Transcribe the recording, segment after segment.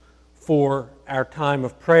for our time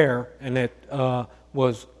of prayer, and it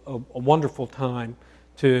was a wonderful time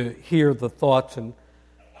to hear the thoughts and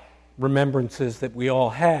remembrances that we all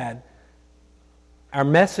had. Our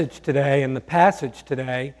message today and the passage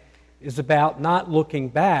today is about not looking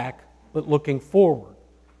back, but looking forward.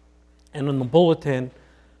 And in the bulletin,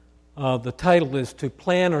 the title is To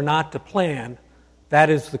Plan or Not to Plan? That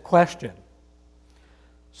is the question.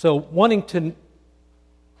 So wanting to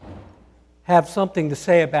have something to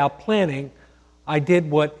say about planning, I did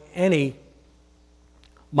what any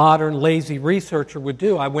modern lazy researcher would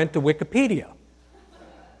do. I went to Wikipedia.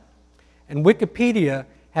 And Wikipedia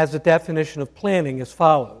has a definition of planning as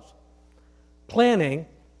follows. Planning,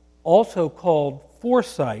 also called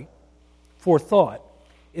foresight, forethought,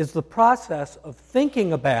 is the process of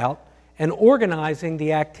thinking about and organizing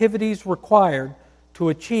the activities required to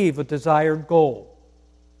achieve a desired goal.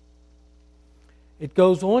 It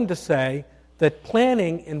goes on to say that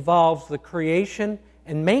planning involves the creation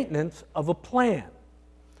and maintenance of a plan.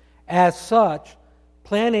 As such,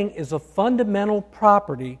 planning is a fundamental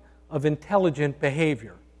property of intelligent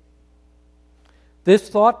behavior. This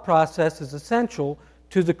thought process is essential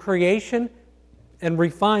to the creation and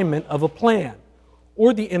refinement of a plan,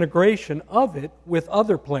 or the integration of it with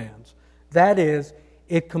other plans. That is,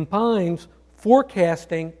 it combines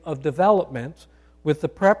forecasting of developments with the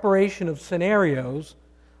preparation of scenarios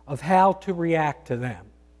of how to react to them.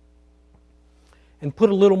 And put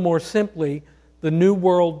a little more simply, the New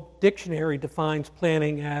World Dictionary defines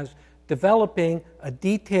planning as developing a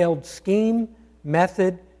detailed scheme,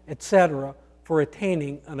 method, etc. for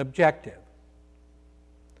attaining an objective.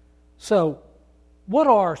 So, what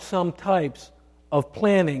are some types of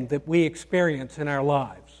planning that we experience in our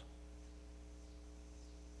lives?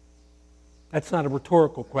 That's not a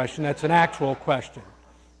rhetorical question, that's an actual question.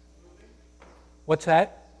 What's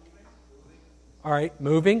that? All right,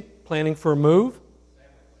 moving, planning for a move.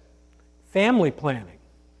 Family planning.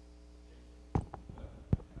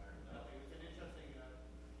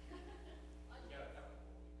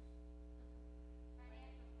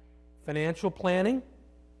 Financial planning.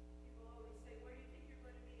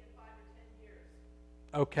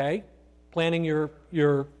 Okay. Planning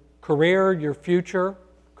your career, your future,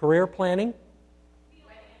 career planning.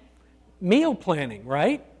 Meal planning,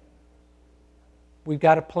 right? We've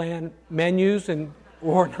got to plan menus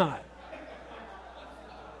or not.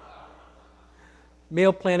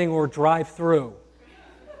 Meal planning or drive-through.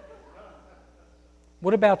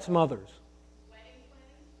 What about some others?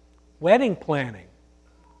 Wedding planning.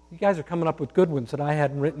 You guys are coming up with good ones that I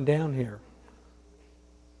hadn't written down here.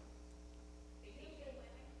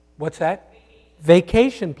 What's that?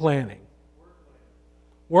 Vacation planning.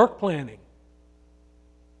 Work planning.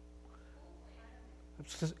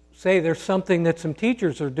 Say there's something that some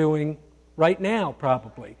teachers are doing right now,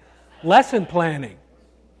 probably. Lesson planning.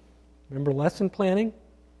 Remember lesson planning?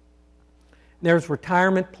 There's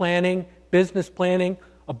retirement planning, business planning.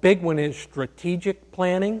 A big one is strategic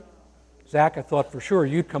planning. Zach, I thought for sure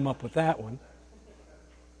you'd come up with that one.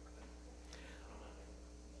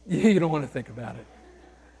 You don't want to think about it.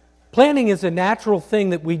 Planning is a natural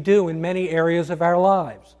thing that we do in many areas of our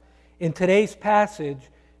lives. In today's passage,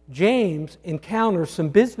 James encounters some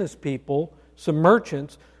business people, some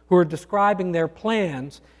merchants, who are describing their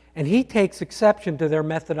plans, and he takes exception to their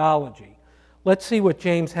methodology. Let's see what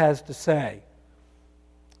James has to say.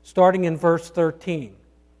 Starting in verse 13.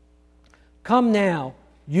 Come now,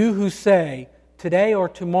 you who say, today or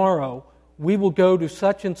tomorrow we will go to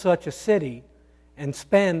such and such a city and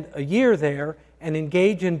spend a year there and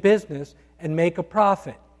engage in business and make a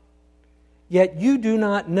profit. Yet you do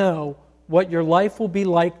not know what your life will be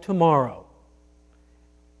like tomorrow.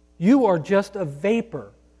 You are just a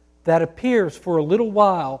vapor that appears for a little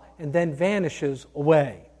while and then vanishes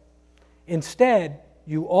away. Instead,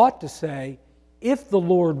 you ought to say, if the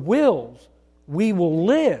Lord wills, we will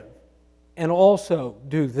live and also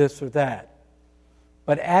do this or that.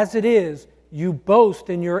 But as it is, you boast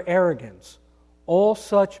in your arrogance. All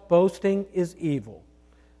such boasting is evil.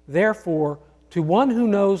 Therefore, to one who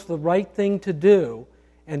knows the right thing to do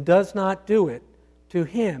and does not do it, to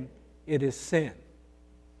him it is sin.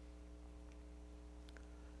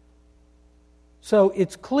 So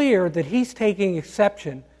it's clear that he's taking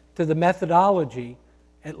exception to the methodology,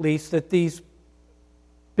 at least, that these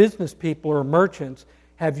business people or merchants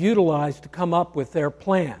have utilized to come up with their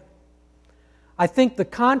plan. I think the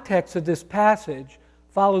context of this passage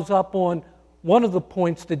follows up on one of the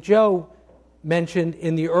points that Joe mentioned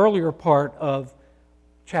in the earlier part of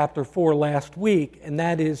chapter 4 last week, and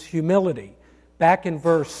that is humility. Back in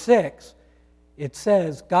verse 6, it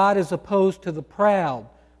says, God is opposed to the proud,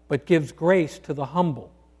 but gives grace to the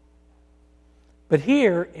humble. But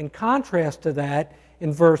here, in contrast to that,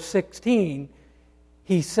 in verse 16,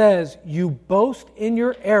 he says, "You boast in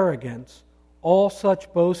your arrogance. All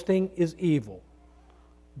such boasting is evil."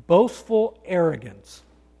 Boastful arrogance.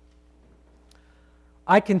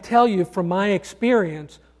 I can tell you from my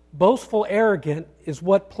experience, boastful arrogance is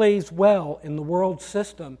what plays well in the world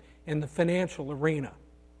system in the financial arena.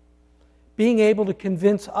 Being able to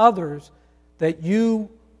convince others that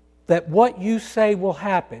what you say will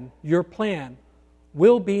happen, your plan,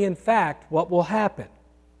 will be in fact what will happen.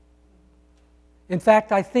 In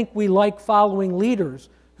fact, I think we like following leaders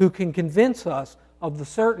who can convince us of the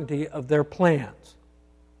certainty of their plans.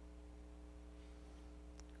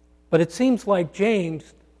 But it seems like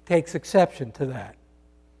James takes exception to that.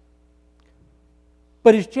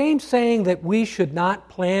 But is James saying that we should not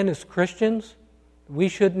plan as Christians? We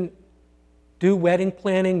shouldn't do wedding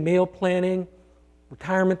planning, meal planning,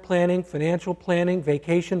 retirement planning, financial planning,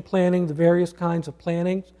 vacation planning, the various kinds of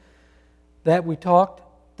plannings that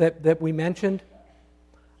we mentioned?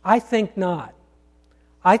 I think not.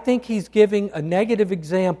 I think he's giving a negative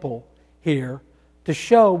example here to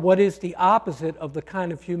show what is the opposite of the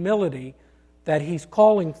kind of humility that he's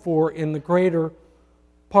calling for in the greater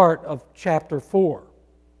part of chapter 4.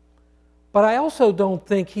 But I also don't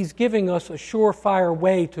think he's giving us a surefire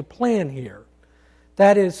way to plan here.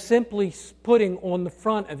 That is simply putting on the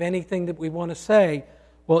front of anything that we want to say,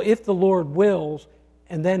 well, if the Lord wills,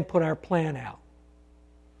 and then put our plan out.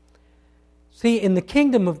 See, in the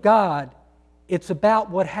kingdom of God, it's about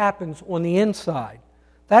what happens on the inside.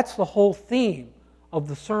 That's the whole theme of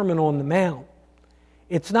the Sermon on the Mount.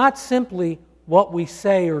 It's not simply what we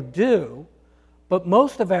say or do, but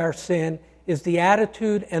most of our sin is the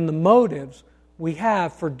attitude and the motives we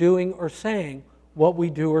have for doing or saying what we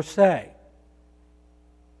do or say.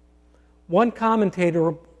 One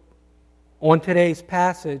commentator on today's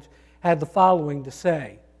passage had the following to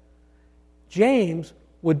say: James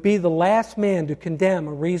would be the last man to condemn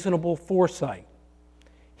a reasonable foresight.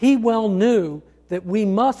 He well knew that we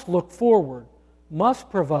must look forward, must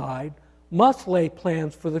provide, must lay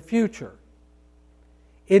plans for the future.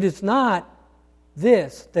 It is not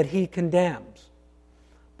this that he condemns,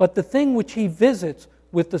 but the thing which he visits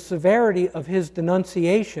with the severity of his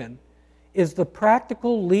denunciation is the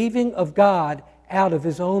practical leaving of God out of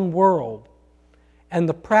his own world and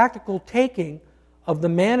the practical taking of the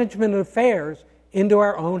management of affairs into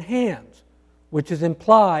our own hands, which is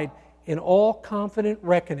implied in all confident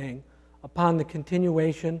reckoning upon the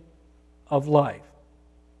continuation of life.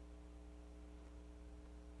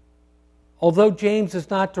 Although James is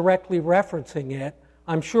not directly referencing it,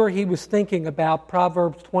 I'm sure he was thinking about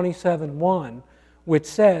Proverbs 27:1, which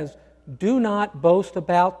says, "Do not boast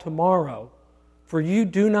about tomorrow, for you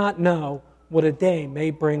do not know what a day may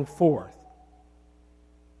bring forth."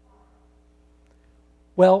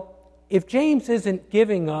 Well, if James isn't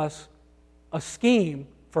giving us a scheme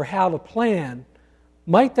for how to plan,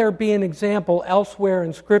 might there be an example elsewhere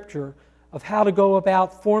in Scripture of how to go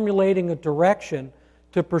about formulating a direction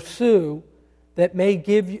to pursue that may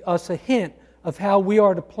give us a hint of how we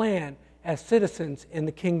are to plan as citizens in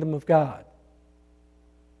the kingdom of God?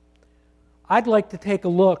 I'd like to take a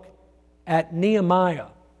look at Nehemiah,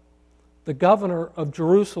 the governor of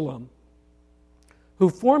Jerusalem, who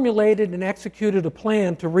formulated and executed a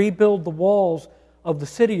plan to rebuild the walls of the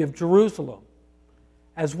city of Jerusalem.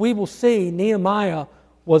 As we will see, Nehemiah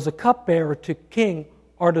was a cupbearer to King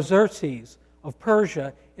Artaxerxes of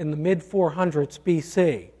Persia in the mid-400s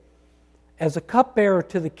BC. As a cupbearer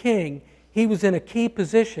to the king, he was in a key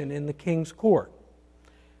position in the king's court.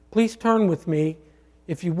 Please turn with me,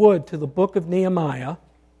 if you would, to the book of Nehemiah,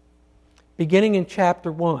 beginning in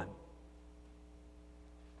chapter 1.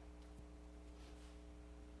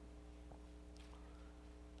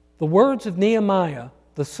 The words of Nehemiah,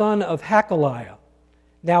 the son of Hakaliah.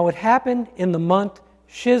 Now it happened in the month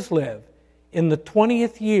Chislev, in the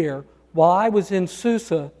 20th year, while I was in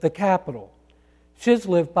Susa, the capital.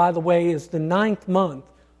 Chislev, by the way, is the 9th month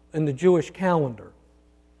in the Jewish calendar.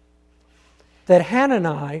 That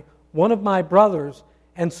Hanani, one of my brothers,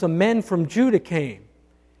 and some men from Judah came,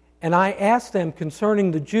 and I asked them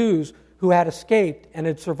concerning the Jews who had escaped and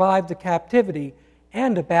had survived the captivity,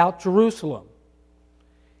 and about Jerusalem.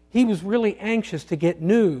 He was really anxious to get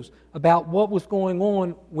news about what was going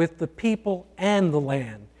on with the people and the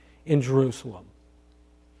land in Jerusalem.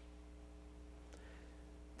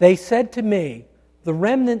 They said to me, "The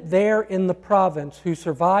remnant there in the province who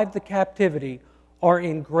survived the captivity are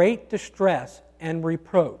in great distress and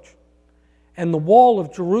reproach, and the wall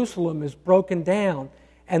of Jerusalem is broken down,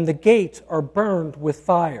 and the gates are burned with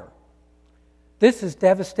fire." This is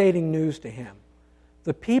devastating news to him.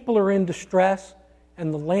 The people are in distress,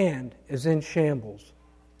 and the land is in shambles.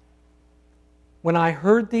 When I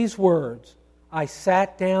heard these words, I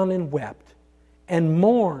sat down and wept and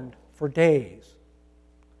mourned for days.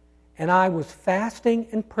 And I was fasting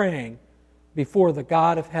and praying before the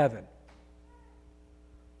God of heaven.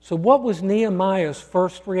 So what was Nehemiah's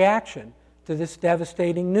first reaction to this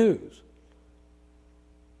devastating news?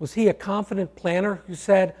 Was he a confident planner who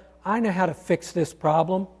said, I know how to fix this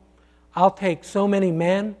problem. I'll take so many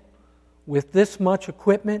men with this much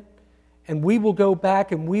equipment, and we will go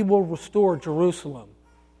back and we will restore Jerusalem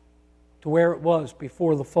to where it was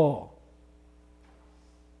before the fall?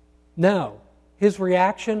 No, his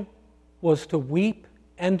reaction was to weep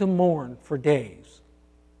and to mourn for days.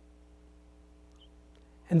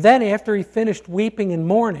 And then after he finished weeping and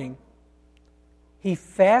mourning, he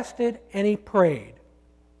fasted and he prayed.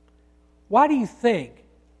 Why do you think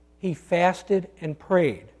he fasted and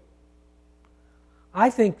prayed? I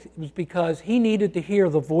think it was because he needed to hear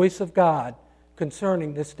the voice of God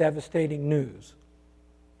concerning this devastating news.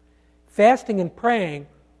 Fasting and praying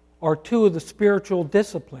are two of the spiritual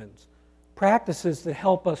disciplines, practices that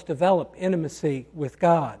help us develop intimacy with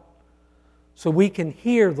God, so we can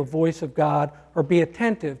hear the voice of God or be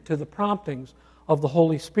attentive to the promptings of the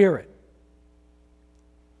Holy Spirit.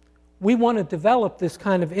 We want to develop this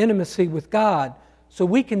kind of intimacy with God so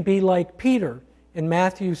we can be like Peter in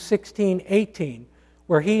Matthew 16:18,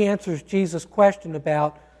 where he answers Jesus' question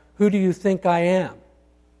about, who do you think I am?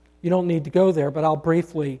 You don't need to go there, but I'll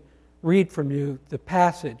briefly read from you the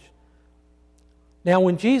passage. Now,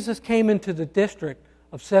 when Jesus came into the district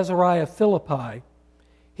of Caesarea Philippi,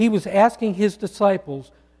 he was asking his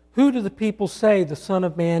disciples, who do the people say the Son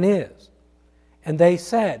of Man is? And they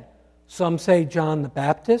said, some say John the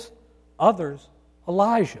Baptist, others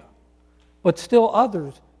Elijah, but still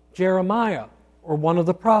others Jeremiah or one of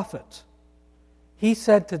the prophets. He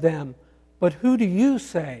said to them, but who do you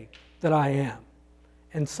say that I am?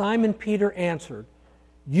 And Simon Peter answered,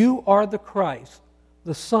 you are the Christ,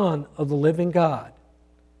 the Son of the living God.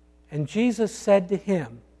 And Jesus said to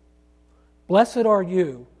him, blessed are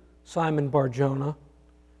you, Simon Bar-Jonah,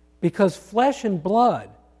 because flesh and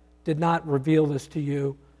blood did not reveal this to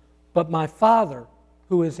you, but my Father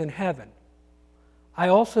who is in heaven. I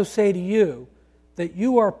also say to you that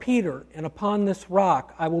you are Peter, and upon this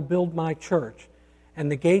rock I will build my church, and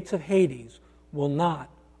the gates of Hades will not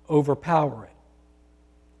overpower it.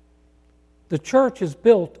 The church is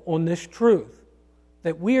built on this truth,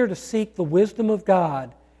 that we are to seek the wisdom of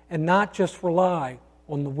God and not just rely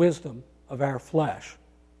on the wisdom of our flesh.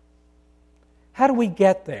 How do we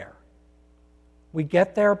get there? We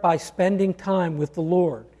get there by spending time with the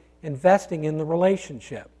Lord, investing in the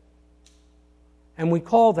relationship. And we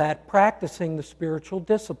call that practicing the spiritual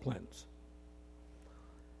disciplines.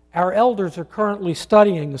 Our elders are currently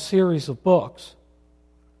studying a series of books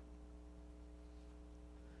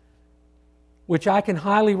which I can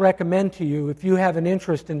highly recommend to you if you have an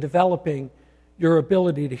interest in developing your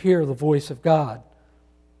ability to hear the voice of God.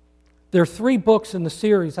 There are 3 books in the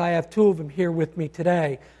series. I have 2 of them here with me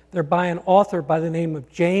today. They're by an author by the name of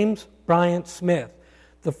James Bryant Smith.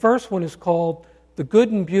 The first one is called The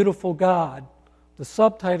Good and Beautiful God. The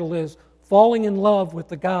subtitle is Falling in Love with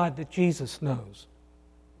the God That Jesus Knows.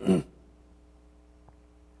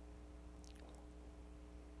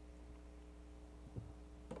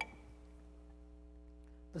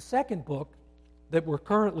 The second book that we're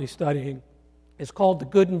currently studying is called The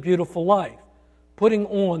Good and Beautiful Life, Putting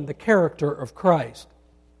on the Character of Christ.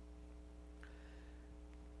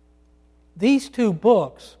 These 2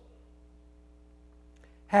 books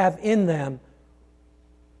have in them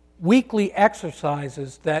weekly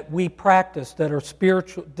exercises that we practice that are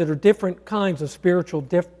spiritual, that are different kinds of spiritual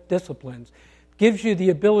disciplines. Gives you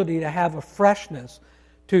the ability to have a freshness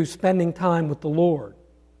to spending time with the Lord.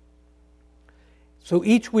 So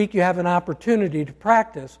each week you have an opportunity to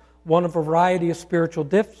practice one of a variety of spiritual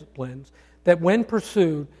disciplines that, when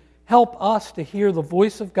pursued, help us to hear the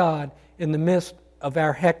voice of God in the midst of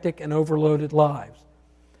our hectic and overloaded lives.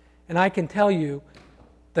 And I can tell you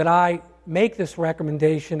that I make this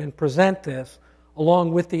recommendation and present this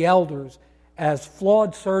along with the elders as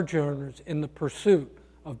flawed sojourners in the pursuit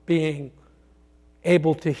of being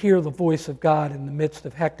able to hear the voice of God in the midst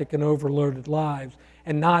of hectic and overloaded lives,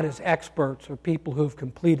 and not as experts or people who have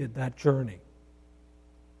completed that journey.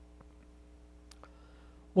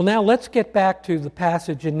 Well, now let's get back to the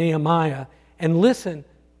passage in Nehemiah and listen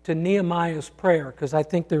to Nehemiah's prayer, because I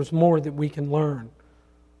think there's more that we can learn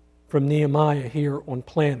from Nehemiah here on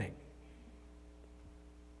planning.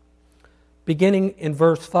 Beginning in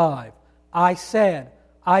verse 5, I said,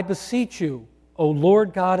 I beseech you, O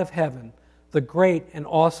Lord God of heaven, the great and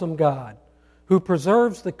awesome God, who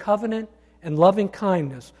preserves the covenant and loving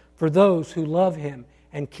kindness for those who love him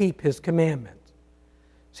and keep his commandments.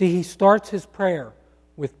 See, he starts his prayer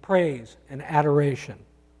with praise and adoration.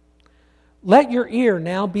 Let your ear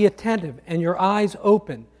now be attentive and your eyes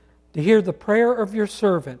open to hear the prayer of your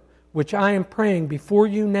servant, which I am praying before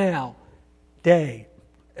you now, day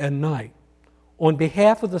and night, on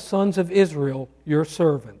behalf of the sons of Israel, your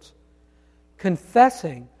servants,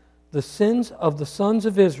 confessing the sins of the sons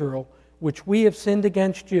of Israel, which we have sinned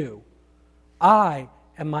against you. I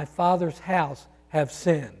and my father's house have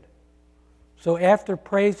sinned. So after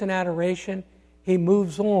praise and adoration, he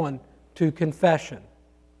moves on to confession.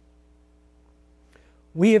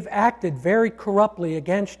 We have acted very corruptly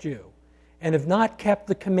against you, and have not kept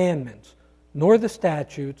the commandments, nor the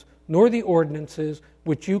statutes, nor the ordinances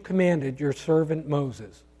which you commanded your servant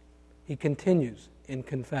Moses. He continues in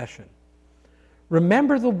confession.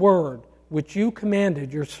 Remember the word which you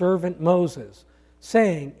commanded your servant Moses,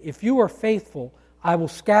 saying, if you are faithful, I will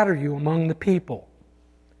scatter you among the people.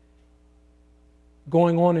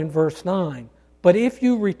 Going on in verse 9, but if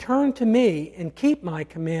you return to me and keep my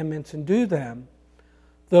commandments and do them,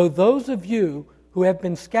 though those of you who have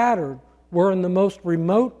been scattered were in the most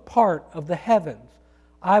remote part of the heavens,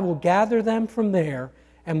 I will gather them from there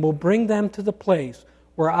and will bring them to the place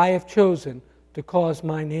where I have chosen to cause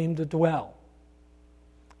my name to dwell.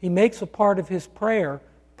 He makes a part of his prayer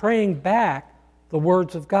praying back the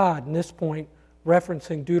words of God, in this point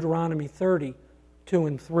referencing Deuteronomy 30, 2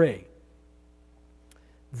 and 3.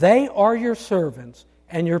 They are your servants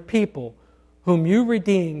and your people, whom you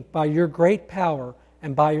redeemed by your great power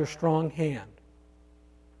and by your strong hand.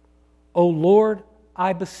 O Lord,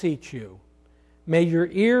 I beseech you, may your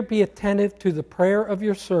ear be attentive to the prayer of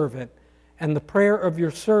your servant and the prayer of your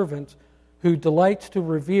servants who delights to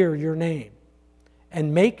revere your name,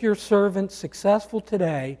 and make your servant successful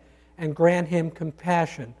today and grant him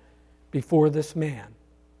compassion before this man.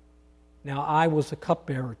 Now I was a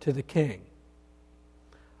cupbearer to the king.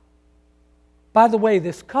 By the way,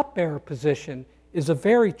 this cupbearer position is a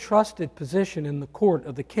very trusted position in the court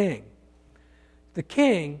of the king. The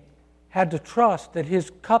king had to trust that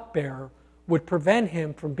his cupbearer would prevent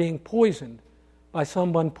him from being poisoned by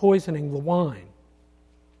someone poisoning the wine.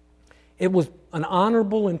 It was an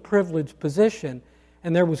honorable and privileged position,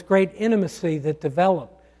 and there was great intimacy that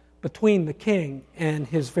developed between the king and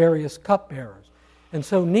his various cupbearers. And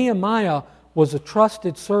so Nehemiah was a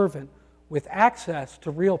trusted servant with access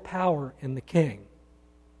to real power in the king.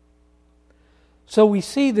 So we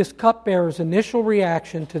see this cupbearer's initial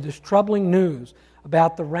reaction to this troubling news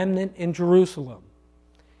about the remnant in Jerusalem.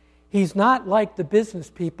 He's not like the business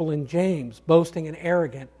people in James, boasting and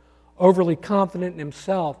arrogant, overly confident in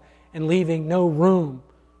himself, and leaving no room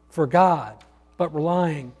for God, but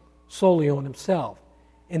relying solely on himself.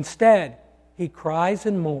 Instead, he cries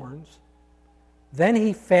and mourns. Then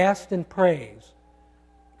he fasts and prays,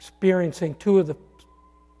 experiencing two of the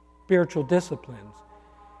spiritual disciplines.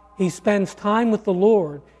 He spends time with the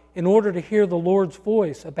Lord in order to hear the Lord's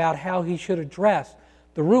voice about how he should address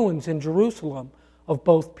the ruins in Jerusalem of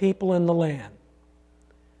both people and the land.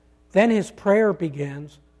 Then his prayer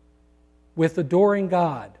begins with adoring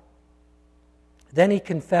God. Then he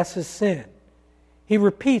confesses sin. He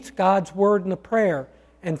repeats God's word in the prayer.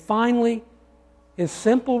 And finally, his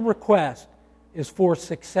simple request is for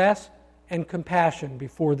success and compassion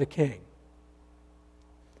before the king.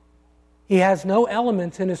 He has no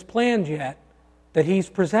elements in his plans yet that he's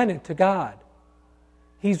presented to God.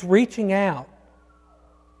 He's reaching out,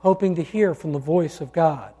 hoping to hear from the voice of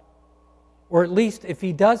God. Or at least if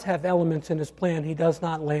he does have elements in his plan, he does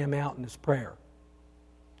not lay them out in his prayer.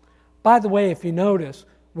 By the way, if you notice,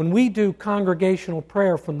 when we do congregational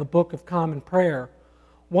prayer from the Book of Common Prayer,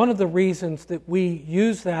 one of the reasons that we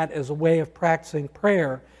use that as a way of practicing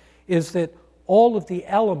prayer is that all of the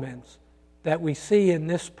elements that we see in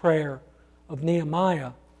this prayer of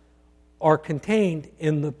Nehemiah are contained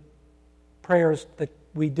in the prayers that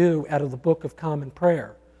we do out of the Book of Common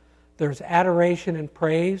Prayer. There's adoration and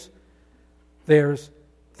praise, there's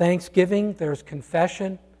thanksgiving, there's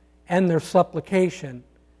confession, and there's supplication,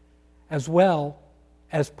 as well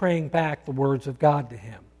as praying back the words of God to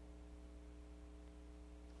him.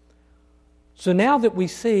 So now that we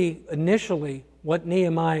see initially what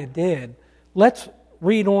Nehemiah did, let's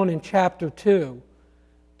read on in chapter 2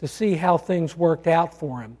 to see how things worked out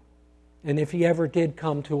for him and if he ever did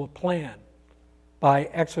come to a plan by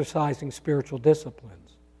exercising spiritual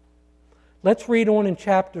disciplines. Let's read on in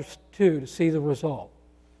chapter 2 to see the result,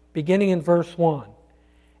 beginning in verse 1.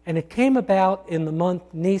 And it came about in the month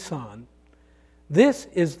Nisan. This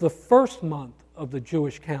is the first month of the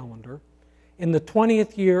Jewish calendar. in the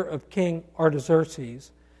 20th year of King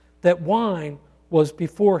Artaxerxes, that wine was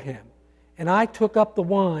before him. And I took up the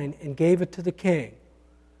wine and gave it to the king.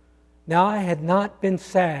 Now I had not been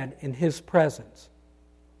sad in his presence.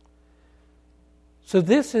 So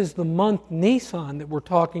this is the month Nisan that we're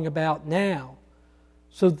talking about now.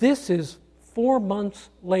 So this is 4 months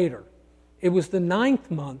later. It was the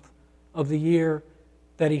 9th month of the year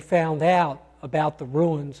that he found out about the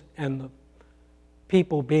ruins and the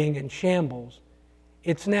people being in shambles.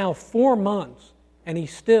 It's now 4 months, and he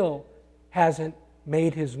still hasn't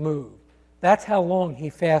made his move. That's how long he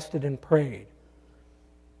fasted and prayed,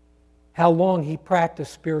 how long he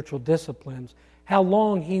practiced spiritual disciplines, how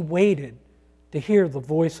long he waited to hear the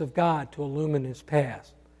voice of God to illumine his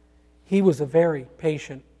path. He was a very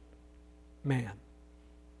patient man.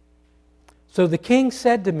 So the king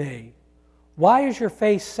said to me, "Why is your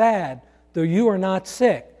face sad, though you are not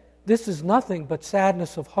sick? This is nothing but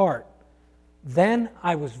sadness of heart." Then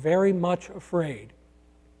I was very much afraid.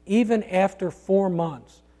 Even after 4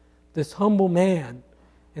 months, this humble man,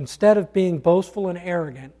 instead of being boastful and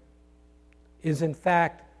arrogant, is in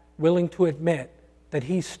fact willing to admit that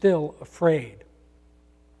he's still afraid.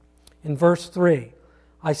 In verse 3,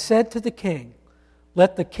 I said to the king,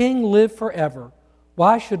 "Let the king live forever.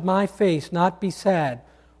 Why should my face not be sad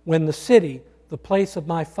when the city, the place of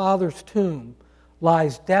my father's tomb,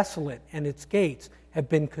 lies desolate and its gates have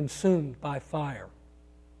been consumed by fire?"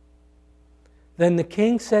 Then the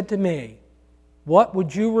king said to me, "What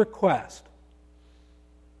would you request?"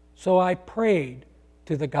 So I prayed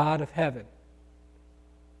to the God of heaven.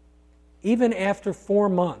 Even after 4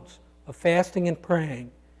 months of fasting and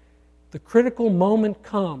praying, the critical moment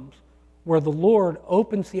comes where the Lord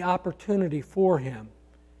opens the opportunity for him,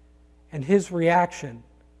 and his reaction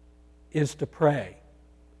is to pray.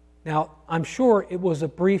 Now, I'm sure it was a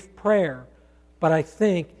brief prayer, but I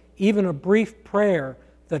think even a brief prayer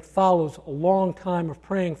that follows a long time of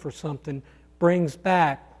praying for something brings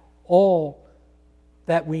back all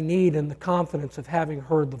that we need in the confidence of having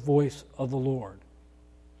heard the voice of the Lord.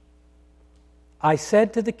 I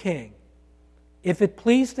said to the king, "If it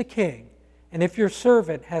please the king, and if your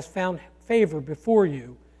servant has found favor before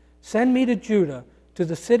you, send me to Judah, to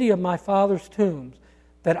the city of my father's tombs,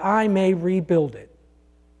 that I may rebuild it."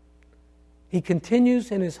 He continues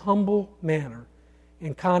in his humble manner,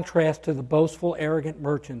 in contrast to the boastful, arrogant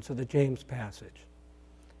merchants of the James passage.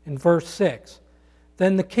 In verse 6,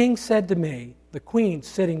 then the king said to me, the queen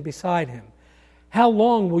sitting beside him, "How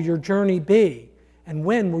long will your journey be, and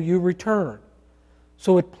when will you return?"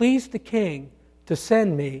 So it pleased the king to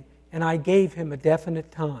send me, and I gave him a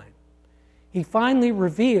definite time. He finally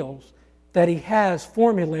reveals that he has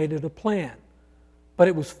formulated a plan, but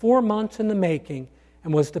it was 4 months in the making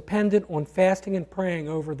and was dependent on fasting and praying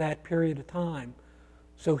over that period of time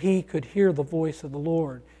so he could hear the voice of the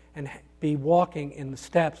Lord and be walking in the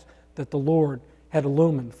steps that the Lord had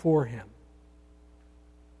illumined for him.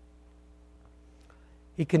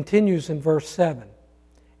 He continues in verse 7,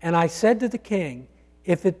 "And I said to the king,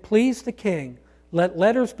 if it please the king, let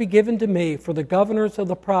letters be given to me for the governors of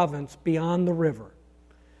the province beyond the river,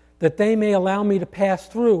 that they may allow me to pass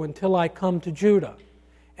through until I come to Judah,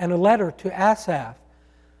 and a letter to Asaph,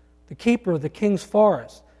 the keeper of the king's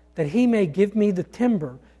forest, that he may give me the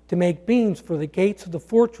timber to make beams for the gates of the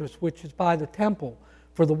fortress which is by the temple,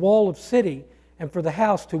 for the wall of city, and for the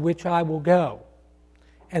house to which I will go."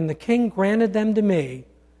 And the king granted them to me,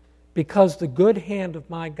 because the good hand of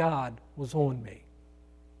my God was on me.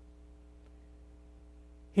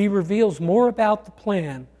 He reveals more about the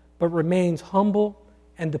plan, but remains humble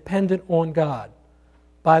and dependent on God.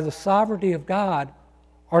 By the sovereignty of God,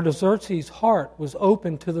 Artaxerxes' heart was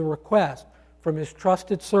open to the request from his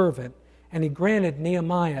trusted servant, and he granted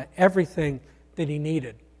Nehemiah everything that he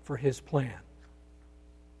needed for his plan.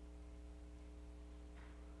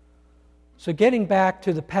 So getting back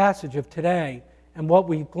to the passage of today and what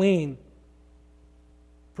we glean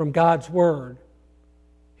from God's Word,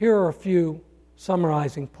 here are a few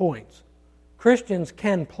summarizing points. Christians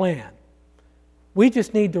can plan. We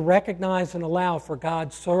just need to recognize and allow for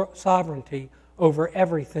God's sovereignty over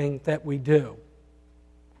everything that we do.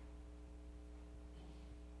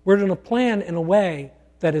 We're going to plan in a way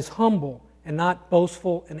that is humble and not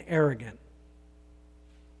boastful and arrogant.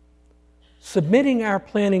 Submitting our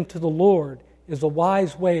planning to the Lord is a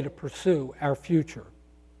wise way to pursue our future.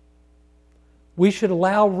 We should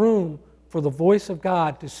allow room for the voice of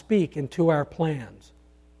God to speak into our plans.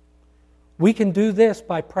 We can do this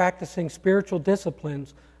by practicing spiritual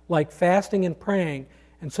disciplines like fasting and praying,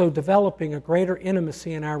 and so developing a greater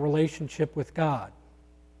intimacy in our relationship with God.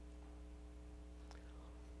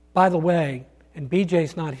 By the way, and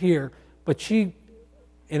BJ's not here, but she,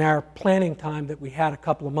 in our planning time that we had a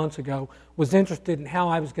couple of months ago, was interested in how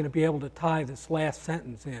I was going to be able to tie this last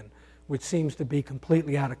sentence in, which seems to be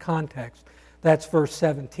completely out of context. That's verse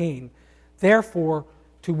 17. Therefore,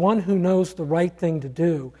 to one who knows the right thing to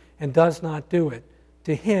do and does not do it,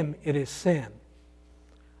 to him it is sin.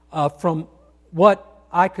 From what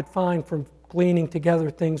I could find from gleaning together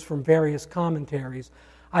things from various commentaries,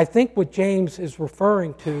 I think what James is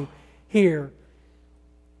referring to here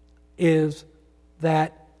is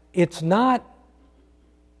that it's not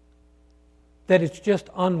that it's just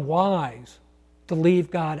unwise to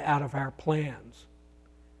leave God out of our plans.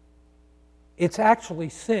 It's actually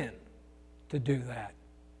sin to do that.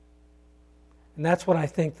 And that's what I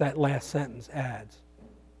think that last sentence adds.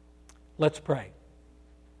 Let's pray.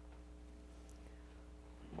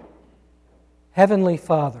 Heavenly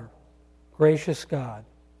Father, gracious God,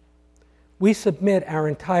 we submit our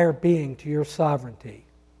entire being to your sovereignty.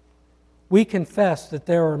 We confess that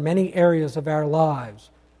there are many areas of our lives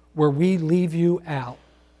where we leave you out.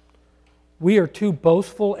 We are too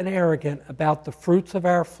boastful and arrogant about the fruits of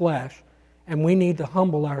our flesh, and we need to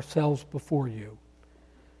humble ourselves before you.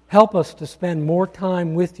 Help us to spend more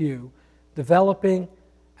time with you, developing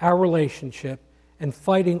our relationship and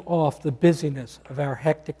fighting off the busyness of our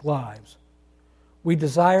hectic lives. We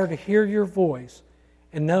desire to hear your voice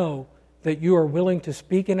and know that you are willing to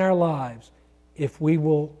speak in our lives if we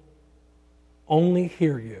will only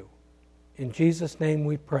hear you. In Jesus' name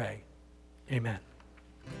we pray. Amen.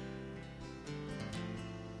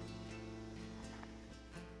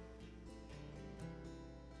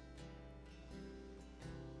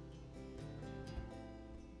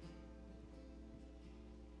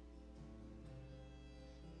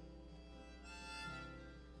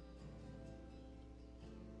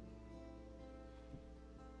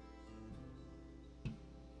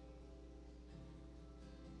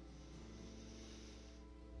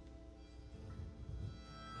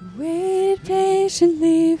 Wait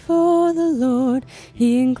patiently for the Lord.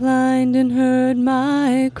 He inclined and heard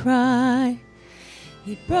my cry.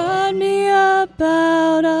 He brought me up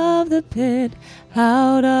out of the pit,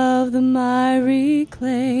 out of the miry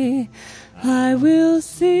clay. I will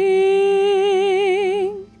sing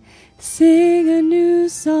a new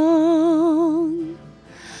song.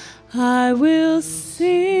 I will sing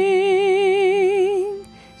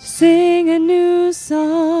a new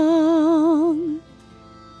song.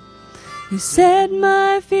 You set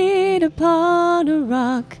my feet upon a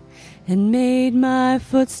rock and made my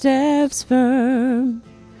footsteps firm.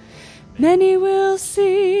 Many will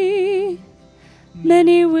see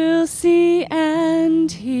and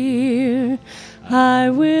hear. I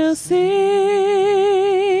will sing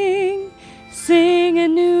a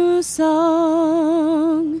new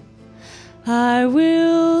song. I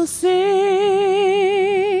will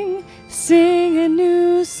sing a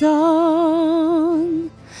new song.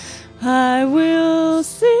 I will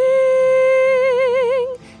sing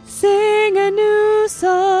a new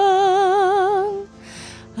song.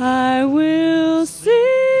 I will sing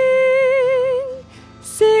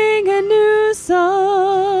a new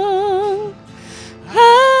song.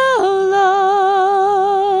 How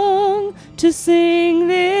long to sing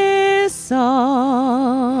this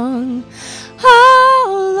song? How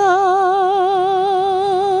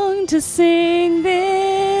long to sing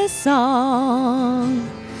this song?